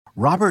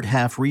Robert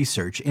Half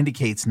research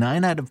indicates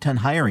 9 out of 10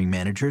 hiring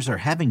managers are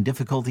having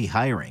difficulty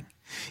hiring.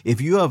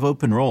 If you have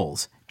open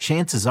roles,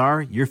 chances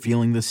are you're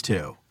feeling this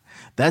too.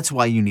 That's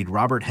why you need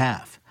Robert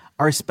Half.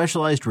 Our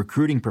specialized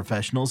recruiting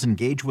professionals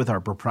engage with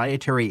our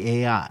proprietary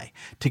AI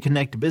to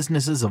connect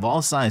businesses of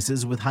all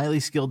sizes with highly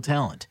skilled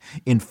talent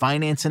in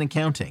finance and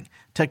accounting,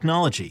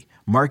 technology,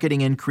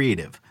 marketing and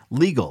creative,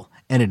 legal,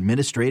 and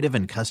administrative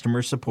and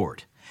customer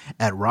support.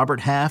 At Robert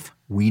Half,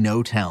 we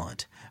know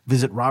talent.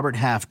 Visit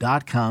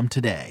roberthalf.com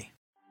today.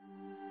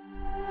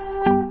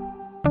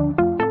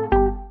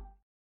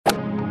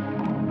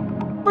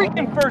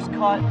 Freaking first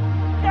cut.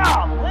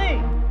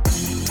 Golly.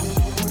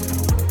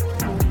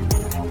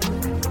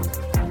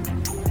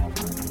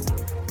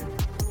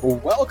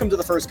 Welcome to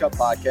the First Cut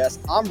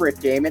Podcast. I'm Rick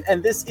Gaiman,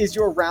 and this is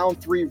your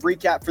round 3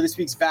 recap for this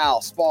week's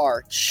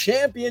Valspar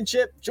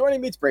Championship.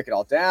 Joining me to break it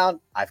all down,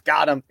 I've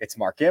got him. It's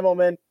Mark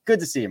Immelman. Good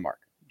to see you, Mark.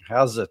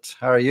 How's it?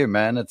 How are you,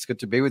 man? It's good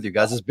to be with you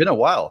guys. It's been a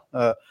while,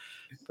 but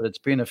it's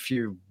been a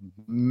few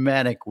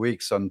manic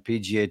weeks on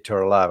PGA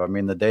Tour Live. I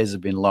mean, the days have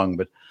been long,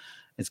 but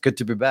it's good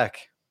to be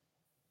back.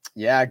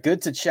 Yeah,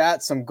 good to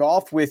chat some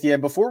golf with you.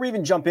 And before we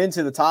even jump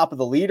into the top of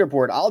the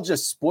leaderboard, I'll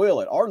just spoil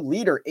it. Our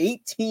leader,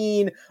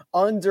 18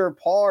 under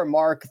par,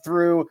 Mark,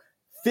 through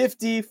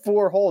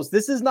 54 holes.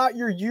 This is not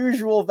your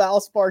usual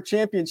Valspar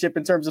Championship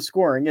in terms of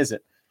scoring, is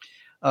it?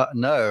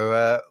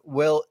 No.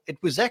 Well, it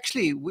was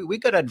actually, we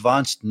got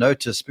advanced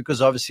notice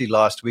because obviously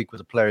last week with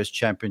the Players'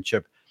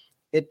 Championship,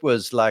 it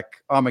was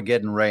like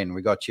Armageddon rain.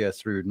 We got here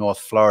through North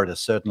Florida,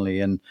 certainly,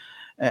 and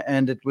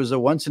it was a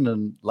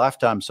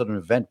once-in-a-lifetime sort of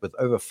event with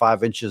over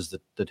 5 inches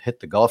that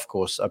hit the golf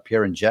course up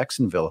here in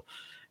Jacksonville.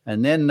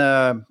 And then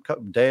a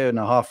day and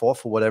a half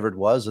off or whatever it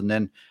was, and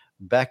then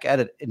back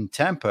at it in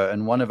Tampa.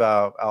 And one of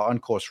our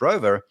on-course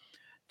rover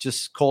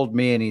just called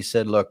me and he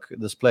said, look,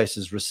 this place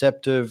is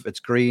receptive, it's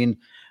green,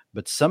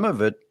 but some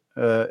of it,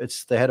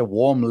 they had a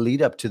warm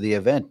lead up to the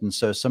event. And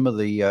so some of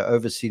the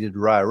overseeded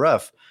rye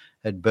rough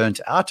had burnt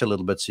out a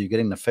little bit. So you're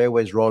getting the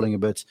fairways rolling a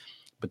bit,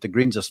 but the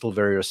greens are still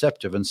very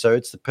receptive. And so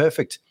it's the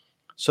perfect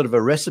sort of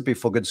a recipe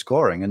for good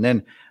scoring. And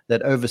then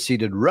that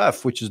overseeded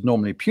rough, which is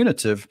normally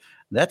punitive,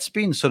 that's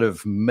been sort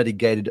of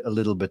mitigated a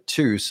little bit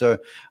too. So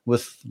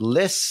with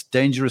less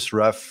dangerous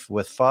rough,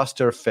 with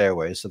faster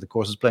fairways, so the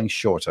course is playing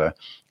shorter,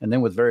 and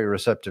then with very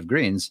receptive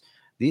greens,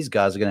 these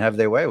guys are going to have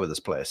their way with this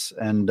place.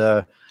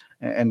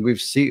 And we've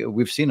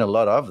seen a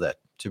lot of that,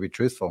 to be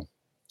truthful.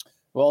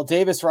 Well,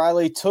 Davis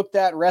Riley took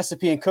that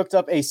recipe and cooked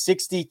up a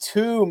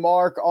 62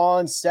 mark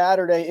on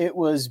Saturday. It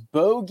was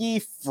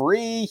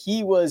bogey-free.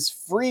 He was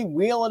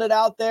freewheeling it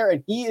out there,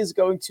 and he is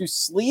going to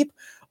sleep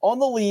on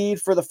the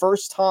lead for the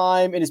first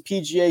time in his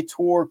PGA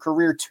Tour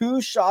career, 2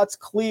 shots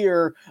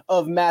clear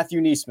of Matthew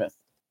NeSmith.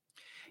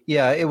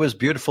 Yeah, it was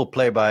beautiful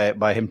play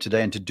by him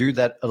today, and to do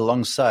that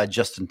alongside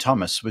Justin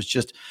Thomas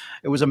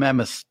it was a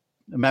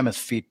mammoth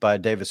feat by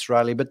Davis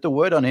Riley. But the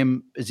word on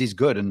him is he's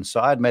good, and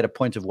so I'd made a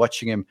point of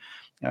watching him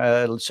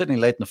certainly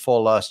late in the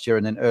fall last year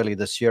and then early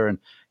this year. And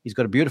he's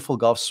got a beautiful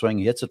golf swing.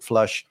 He hits it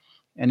flush,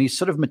 and he's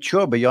sort of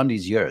mature beyond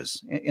his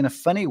years in a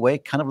funny way,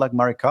 kind of like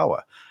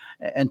Morikawa.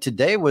 And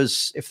today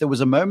if there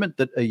was a moment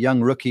that a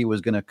young rookie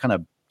was going to kind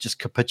of just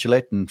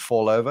capitulate and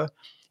fall over,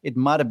 it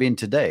might have been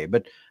today.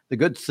 But the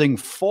good thing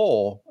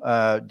for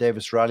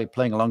Davis Riley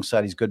playing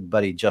alongside his good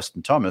buddy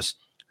Justin Thomas,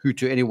 who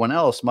to anyone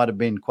else might have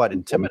been quite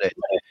intimidating,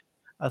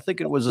 I think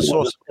it was a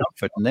source of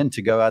comfort. And then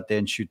to go out there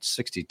and shoot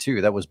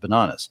 62, that was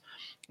bananas.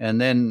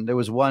 And then there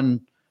was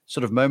one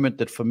sort of moment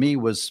that for me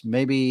was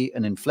maybe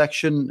an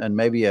inflection and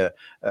maybe a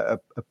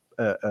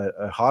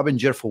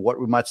harbinger for what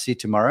we might see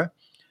tomorrow,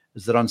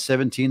 is that on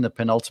 17, the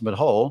penultimate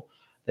hole,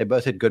 they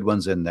both had good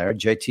ones in there.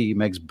 JT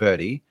makes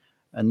birdie,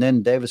 and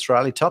then Davis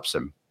Riley tops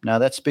him. Now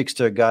that speaks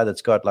to a guy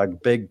that's got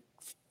like big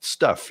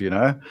stuff,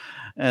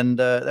 and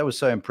that was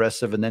so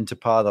impressive. And then to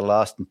par the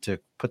last and to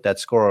put that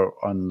score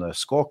on the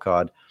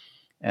scorecard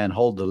and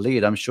hold the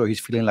lead, I'm sure he's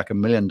feeling like $1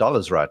 million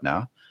right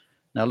now.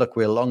 Now, look,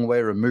 we're a long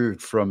way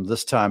removed from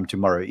this time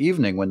tomorrow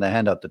evening when they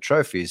hand out the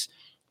trophies.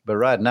 But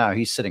right now,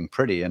 he's sitting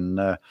pretty. And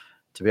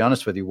to be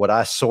honest with you, what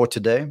I saw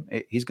today,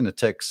 it's going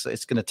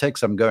to take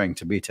some going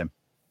to beat him.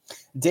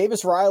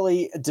 Davis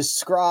Riley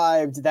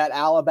described that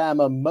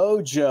Alabama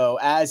mojo,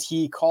 as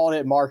he called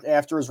it, Mark,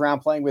 after his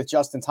round playing with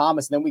Justin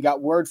Thomas. And then we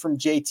got word from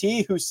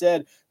JT who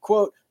said,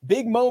 quote,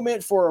 big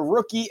moment for a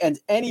rookie and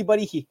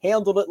anybody. He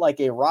handled it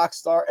like a rock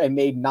star and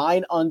made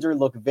 9 under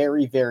look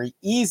very, very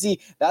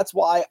easy. That's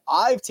why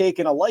I've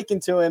taken a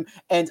liking to him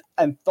and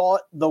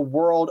thought the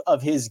world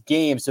of his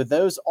game. So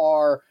those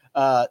are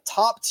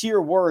top tier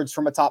words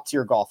from a top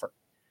tier golfer.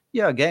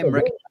 Yeah, game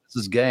recognizes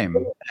his game.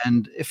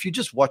 And if you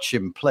just watch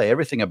him play,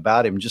 everything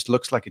about him just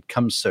looks like it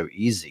comes so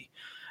easy.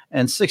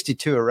 And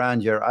 62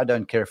 around here, I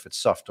don't care if it's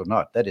soft or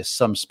not. That is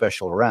some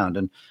special round.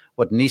 And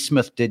what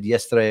NeSmith did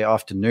yesterday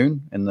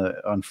afternoon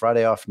on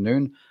Friday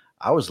afternoon,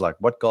 I was like,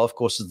 what golf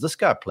course is this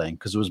guy playing?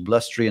 Because it was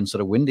blustery and sort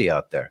of windy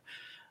out there.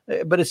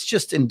 But it's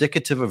just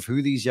indicative of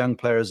who these young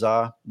players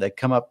are. They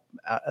come up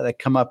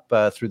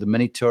through the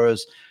mini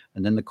tours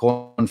and then the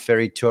Corn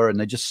Ferry Tour, and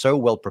they're just so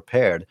well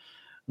prepared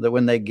that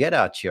when they get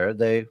out here,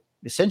 they're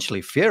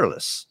essentially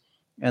fearless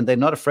and they're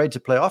not afraid to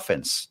play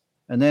offense.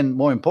 And then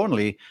more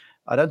importantly,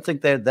 I don't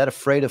think they're that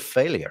afraid of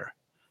failure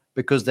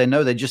because they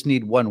know they just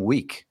need 1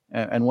 week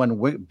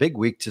and big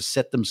week to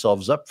set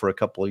themselves up for a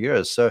couple of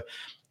years. So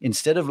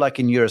instead of like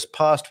in years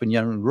past when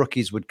young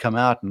rookies would come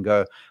out and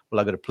go, well,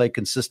 I've got to play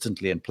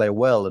consistently and play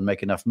well and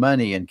make enough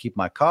money and keep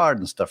my card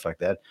and stuff like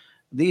that.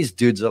 These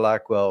dudes are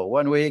like, well,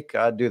 1 week,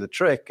 I do the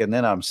trick and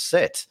then I'm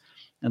set.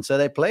 And so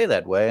they play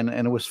that way. And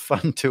it was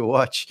fun to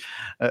watch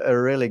a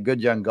really good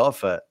young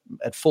golfer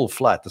at full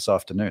flight this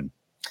afternoon.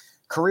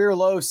 Career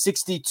low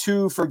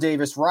 62 for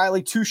Davis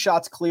Riley, 2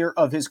 shots clear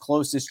of his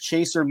closest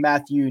chaser,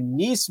 Matthew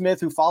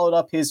NeSmith, who followed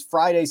up his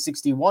Friday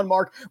 61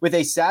 mark with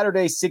a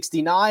Saturday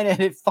 69.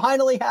 And it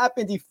finally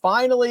happened. He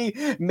finally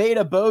made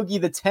a bogey,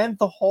 the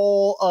 10th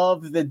hole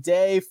of the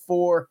day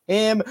for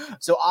him.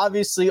 So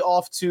obviously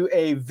off to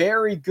a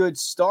very good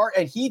start.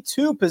 And he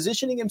too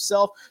positioning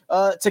himself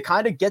to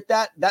kind of get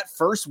that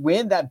first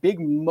win, that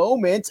big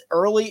moment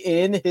early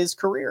in his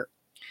career.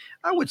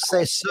 I would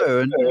say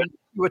so. And if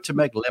you were to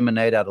make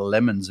lemonade out of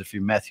lemons, if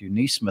you're Matthew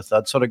NeSmith,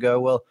 I'd sort of go,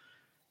 well,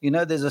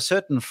 there's a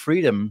certain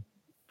freedom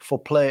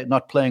for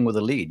not playing with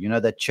a lead.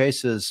 That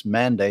chaser's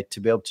mandate to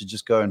be able to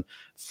just go and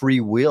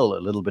freewheel a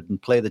little bit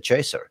and play the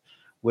chaser.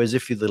 Whereas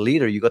if you're the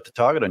leader, you got the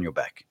target on your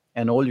back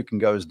and all you can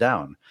go is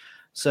down.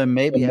 So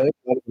maybe having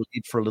to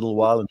lead for a little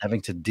while and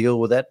having to deal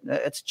with that,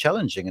 it's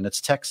challenging and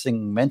it's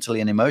taxing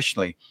mentally and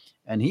emotionally.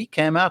 And he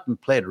came out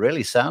and played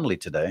really soundly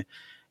today.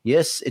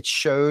 Yes, it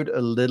showed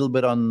a little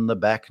bit on the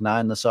back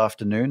nine this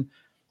afternoon,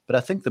 but I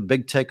think the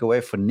big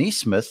takeaway for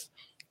NeSmith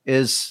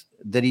is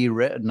that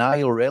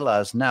he'll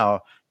realize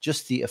now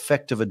just the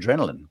effect of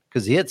adrenaline,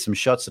 because he had some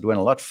shots that went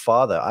a lot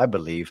farther, I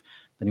believe,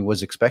 than he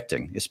was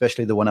expecting,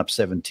 especially the one up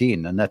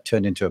 17, and that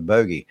turned into a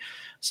bogey.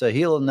 So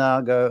he'll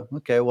now go,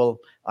 okay, well,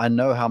 I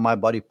know how my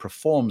body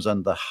performs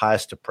under the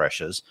highest of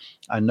pressures.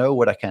 I know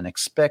what I can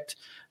expect.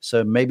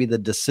 So maybe the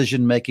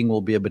decision-making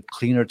will be a bit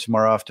cleaner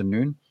tomorrow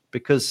afternoon,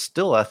 because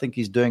still I think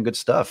he's doing good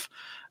stuff.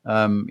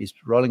 He's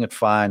rolling it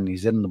fine.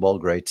 He's hitting the ball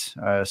great.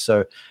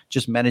 So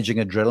just managing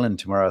adrenaline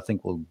tomorrow, I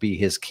think, will be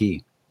his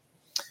key.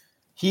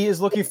 He is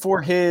looking for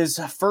his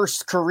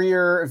first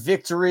career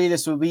victory.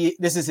 This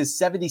is his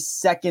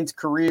 72nd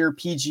career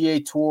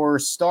PGA Tour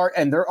start,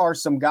 and there are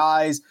some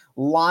guys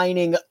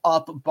lining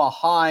up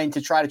behind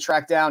to try to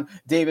track down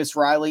Davis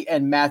Riley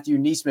and Matthew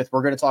NeSmith.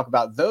 We're going to talk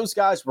about those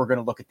guys. We're going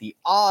to look at the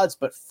odds,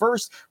 but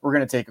first we're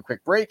going to take a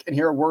quick break and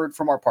hear a word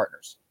from our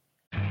partners.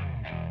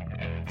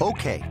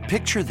 Okay,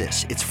 picture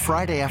this. It's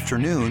Friday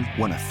afternoon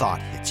when a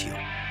thought hits you.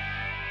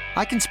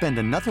 I can spend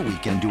another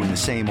weekend doing the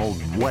same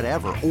old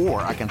whatever,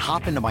 or I can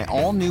hop into my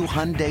all-new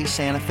Hyundai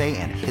Santa Fe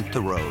and hit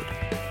the road.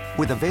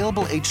 With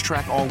available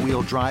H-Track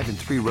all-wheel drive and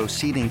 3-row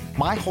seating,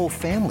 my whole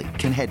family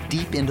can head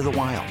deep into the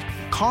wild.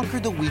 Conquer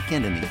the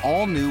weekend in the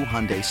all-new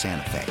Hyundai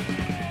Santa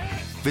Fe.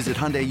 Visit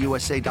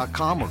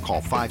HyundaiUSA.com or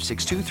call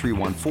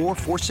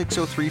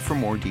 562-314-4603 for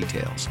more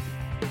details.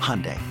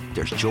 Hyundai,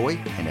 there's joy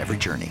in every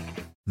journey.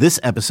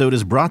 This episode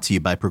is brought to you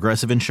by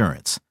Progressive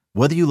Insurance.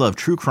 Whether you love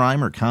true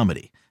crime or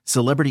comedy,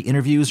 celebrity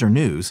interviews or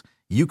news,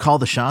 you call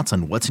the shots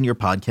on what's in your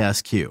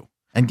podcast queue.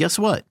 And guess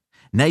what?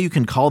 Now you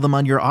can call them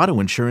on your auto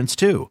insurance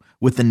too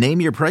with the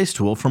Name Your Price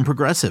tool from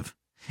Progressive.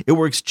 It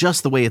works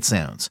just the way it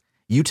sounds.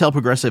 You tell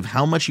Progressive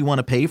how much you want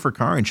to pay for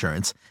car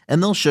insurance,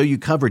 and they'll show you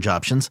coverage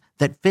options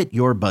that fit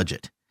your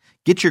budget.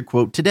 Get your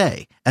quote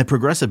today at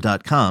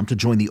Progressive.com to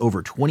join the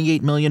over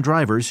 28 million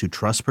drivers who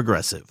trust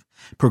Progressive.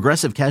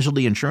 Progressive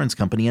Casualty Insurance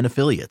Company and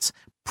Affiliates.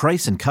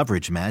 Price and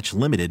coverage match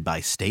limited by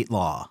state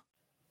law.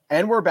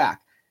 And we're back.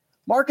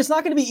 Mark, it's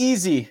not going to be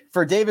easy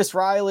for Davis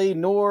Riley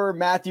nor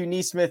Matthew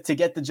NeSmith to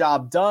get the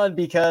job done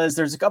because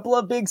there's a couple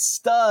of big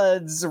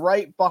studs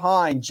right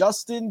behind.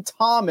 Justin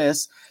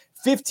Thomas,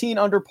 15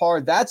 under par.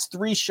 That's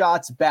 3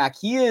 shots back.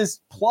 He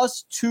is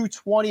plus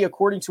 220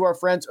 according to our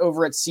friends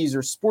over at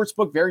Caesars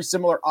Sportsbook. Very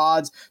similar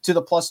odds to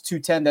the plus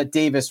 210 that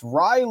Davis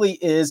Riley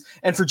is.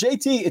 And for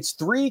JT, it's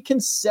 3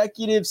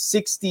 consecutive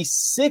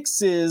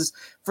 66s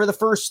for the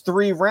first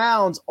 3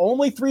 rounds.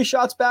 Only 3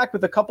 shots back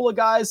with a couple of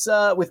guys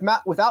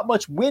without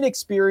much win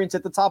experience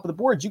at the top of the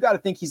board. You got to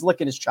think he's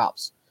licking his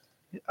chops.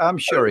 I'm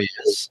sure he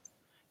is.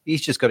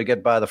 He's just got to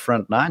get by the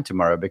front 9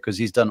 tomorrow because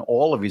he's done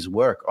all of his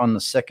work on the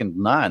second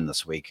 9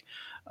 this week.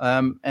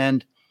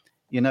 And,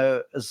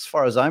 as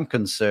far as I'm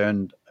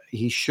concerned,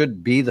 he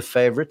should be the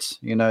favorite.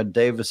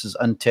 Davis is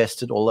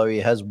untested, although he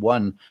has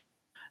won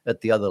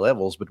at the other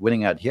levels, but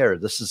winning out here,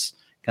 this is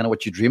kind of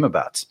what you dream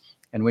about.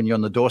 And when you're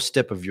on the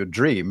doorstep of your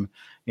dream,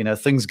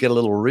 things get a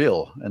little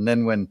real. And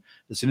then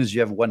as soon as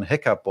you have one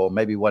hiccup or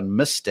maybe one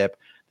misstep,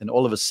 then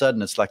all of a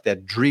sudden it's like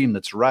that dream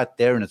that's right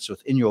there and it's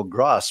within your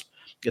grasp.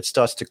 It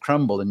starts to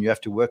crumble and you have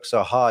to work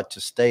so hard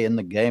to stay in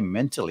the game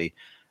mentally.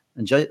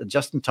 And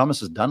Justin Thomas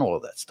has done all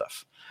of that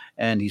stuff.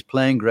 And he's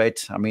playing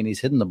great. I mean,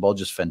 he's hitting the ball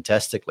just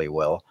fantastically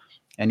well.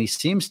 And he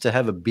seems to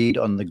have a bead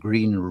on the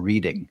green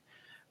reading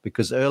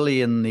because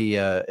early in the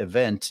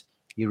event,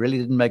 he really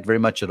didn't make very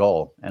much at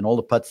all. And all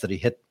the putts that he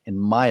hit, in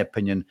my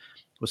opinion,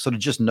 was sort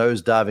of just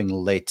nose diving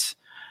late.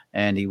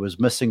 and he was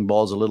missing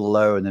balls a little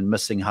low and then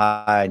missing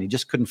high, and he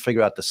just couldn't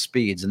figure out the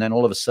speeds. And then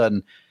all of a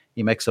sudden,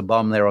 he makes a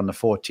bomb there on the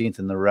 14th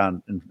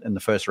in the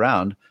first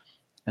round,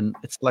 and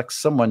it's like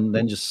someone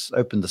then just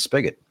opened the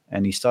spigot,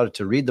 and he started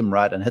to read them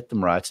right and hit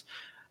them right,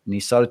 and he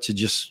started to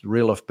just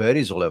reel off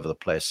birdies all over the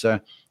place. So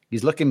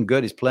he's looking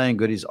good. He's playing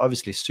good. He's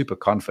obviously super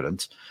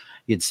confident.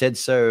 He had said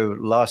so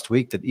last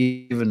week that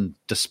even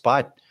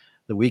despite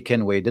the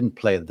weekend where he didn't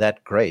play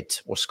that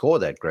great or score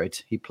that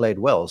great, he played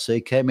well. So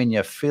he came in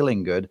here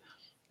feeling good,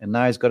 and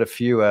now he's got a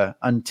few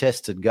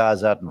untested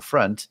guys out in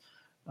front.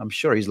 I'm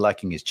sure he's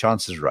liking his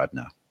chances right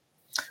now.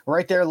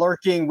 Right there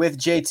lurking with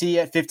JT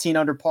at 15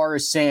 under par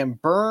is Sam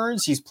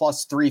Burns. He's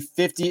plus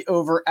 350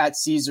 over at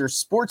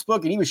Caesars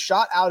Sportsbook, and he was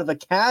shot out of a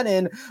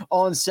cannon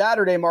on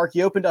Saturday, Mark.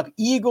 He opened up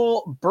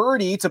eagle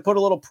birdie to put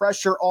a little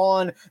pressure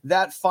on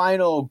that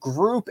final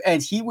group,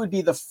 and he would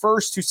be the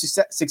first to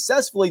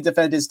successfully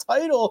defend his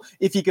title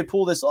if he could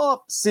pull this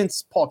off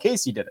since Paul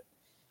Casey did it.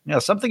 Yeah,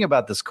 something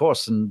about this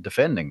course and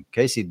defending.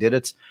 Casey did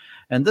it.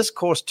 And this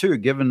course too,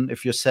 given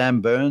if you're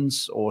Sam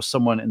Burns or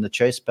someone in the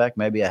chase back,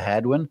 maybe a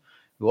Hadwin,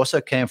 who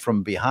also came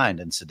from behind,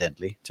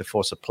 incidentally, to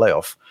force a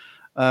playoff.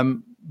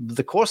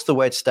 The course, the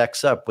way it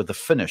stacks up with the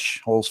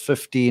finish, holes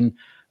 15,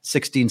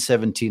 16,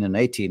 17, and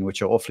 18,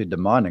 which are awfully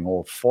demanding,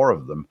 all four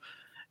of them,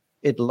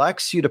 it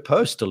likes you to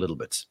post a little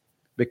bit.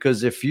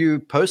 Because if you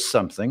post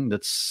something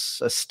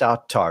that's a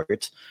stout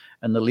target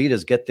and the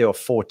leaders get there off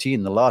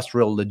 14, the last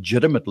real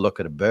legitimate look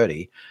at a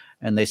birdie,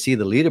 and they see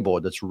the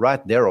leaderboard that's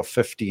right there off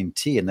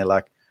 15T, and they're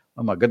like,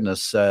 oh my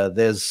goodness,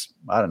 there's,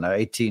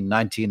 18,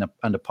 19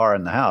 under par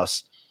in the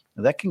house.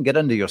 That can get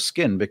under your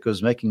skin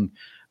because making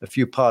a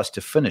few pars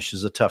to finish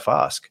is a tough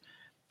ask.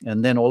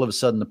 And then all of a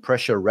sudden the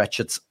pressure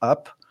ratchets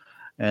up,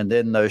 and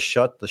then the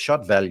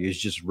shot value is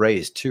just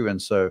raised too.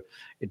 And so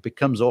it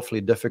becomes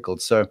awfully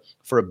difficult. So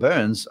for a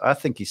Burns, I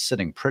think he's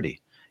sitting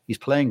pretty. He's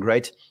playing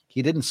great.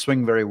 He didn't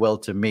swing very well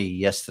to me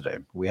yesterday.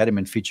 We had him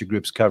in feature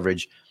groups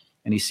coverage,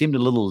 and he seemed a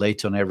little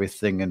late on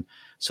everything and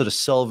sort of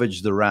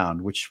salvaged the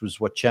round, which was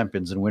what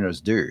champions and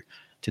winners do.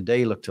 Today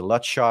he looked a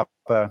lot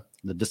sharper.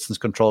 The distance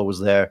control was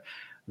there.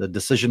 The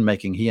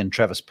decision-making, he and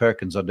Travis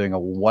Perkins are doing a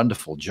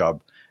wonderful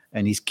job,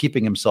 and he's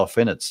keeping himself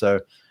in it. So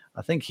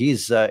I think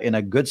he's in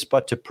a good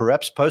spot to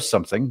perhaps post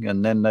something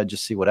and then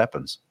just see what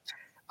happens.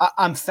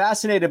 I'm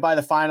fascinated by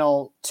the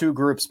final two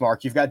groups,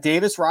 Mark. You've got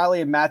Davis Riley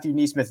and Matthew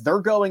Neesmith.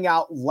 They're going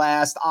out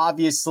last,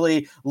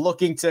 obviously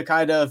looking to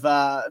kind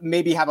of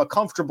maybe have a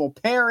comfortable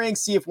pairing,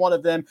 see if one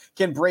of them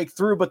can break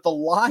through. But the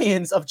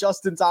Lions of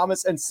Justin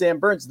Thomas and Sam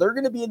Burns, they're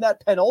going to be in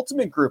that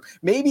penultimate group.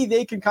 Maybe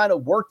they can kind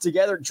of work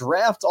together,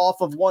 draft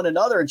off of one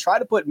another, and try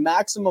to put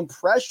maximum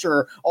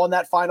pressure on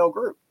that final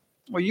group.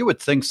 Well, you would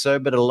think so,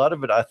 but a lot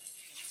of it, I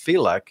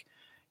feel like,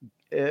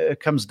 it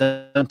comes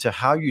down to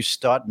how you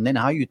start and then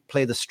how you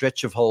play the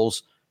stretch of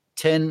holes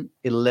 10,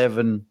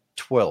 11,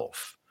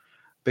 12,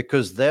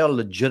 because they are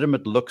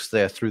legitimate looks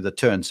there through the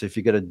turn. So if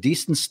you get a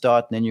decent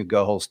start and then you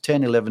go holes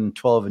 10, 11,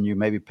 12, and you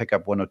maybe pick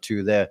up one or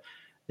two there,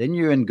 then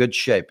you're in good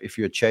shape if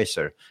you're a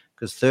chaser,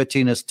 because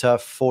 13 is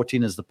tough,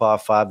 14 is the par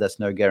 5, that's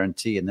no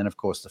guarantee, and then, of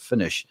course, the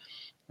finish.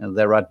 And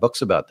they write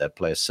books about that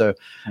place. So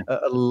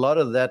a lot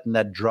of that and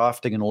that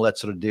drafting and all that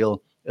sort of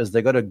deal is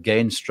they got to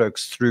gain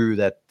strokes through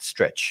that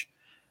stretch.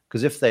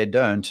 Because if they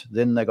don't,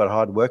 then they got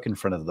hard work in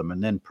front of them.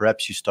 And then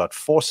perhaps you start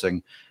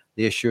forcing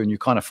the issue, and you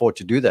can't afford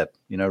to do that,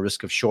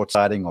 risk of short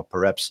siding or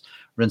perhaps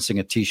rinsing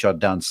a tee shot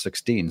down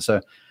 16. So,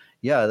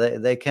 yeah,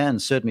 they can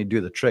certainly do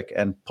the trick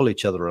and pull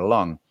each other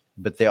along.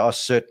 But there are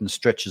certain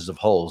stretches of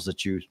holes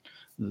that you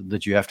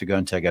have to go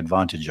and take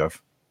advantage of.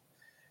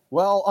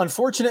 Well,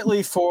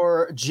 unfortunately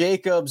for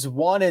Jacob's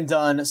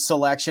one-and-done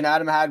selection,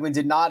 Adam Hadwin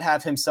did not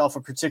have himself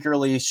a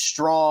particularly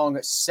strong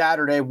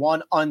Saturday.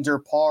 1 under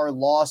par,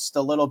 lost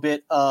a little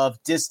bit of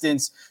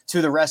distance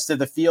to the rest of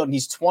the field, and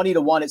he's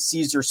 20-1 at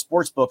Caesars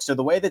Sportsbook. So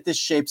the way that this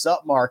shapes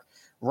up, Mark,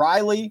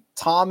 Riley,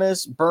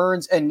 Thomas,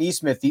 Burns, and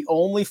Neesmith, the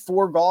only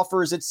 4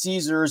 golfers at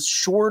Caesars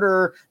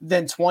shorter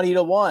than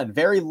 20-1.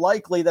 Very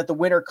likely that the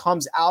winner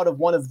comes out of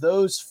one of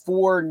those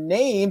 4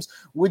 names.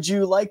 Would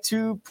you like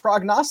to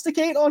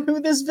prognosticate on who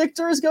this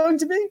victor is going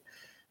to be?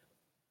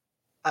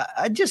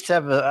 I just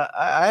have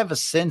a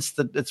sense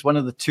that it's one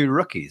of the 2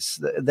 rookies.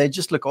 They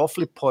just look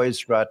awfully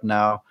poised right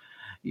now.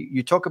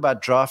 You talk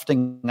about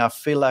drafting. I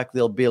feel like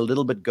there'll be a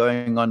little bit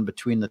going on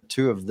between the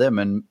 2 of them,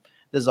 and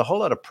there's a whole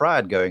lot of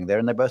pride going there,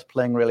 and they're both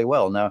playing really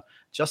well. Now,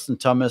 Justin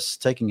Thomas,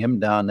 taking him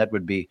down, that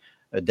would be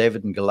a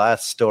David and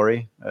Goliath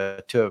story.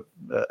 To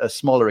a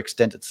smaller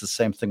extent, it's the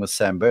same thing with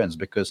Sam Burns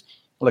because,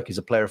 look, he's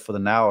a player for the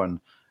now, and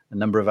a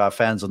number of our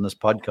fans on this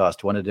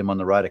podcast wanted him on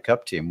the Ryder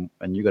Cup team,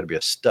 and you got to be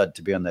a stud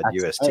to be on that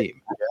US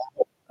team.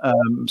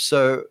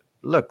 So,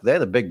 look, they're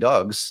the big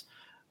dogs,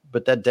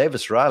 but that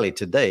Davis Riley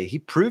today, he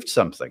proved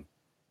something,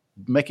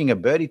 making a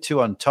birdie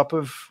 2 on top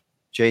of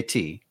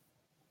JT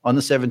on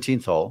the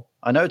 17th hole.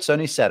 I know it's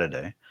only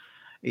Saturday.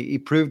 He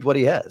proved what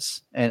he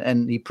has,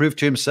 and he proved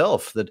to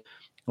himself that,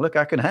 look,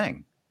 I can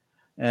hang.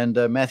 And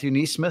Matthew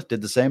Neesmith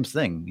did the same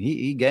thing.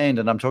 He gained,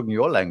 and I'm talking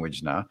your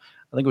language now,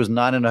 I think it was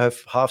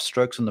 9.5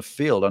 strokes in the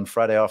field on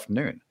Friday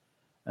afternoon.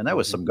 And that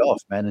was some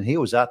golf, man. And he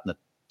was out in the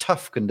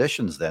tough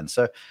conditions then.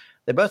 So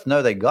they both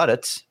know they got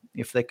it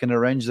if they can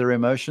arrange their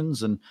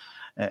emotions and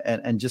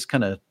just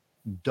kind of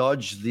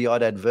dodge the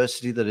odd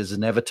adversity that is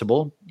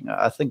inevitable.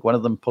 I think one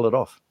of them pull it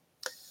off.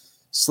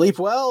 Sleep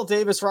well,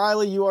 Davis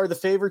Riley. You are the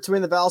favorite to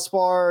win the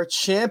Valspar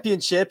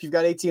Championship. You've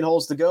got 18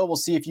 holes to go. We'll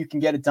see if you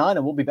can get it done,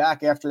 and we'll be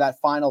back after that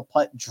final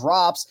putt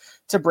drops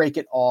to break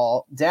it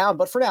all down.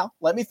 But for now,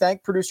 let me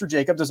thank producer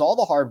Jacob. Does all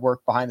the hard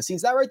work behind the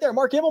scenes. That right there,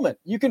 Mark Immelman.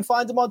 You can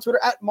find him on Twitter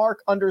at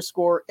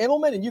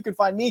Mark_Immelman, and you can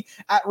find me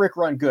at Rick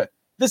Run Good.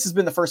 This has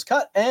been The First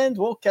Cut, and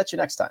we'll catch you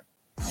next time.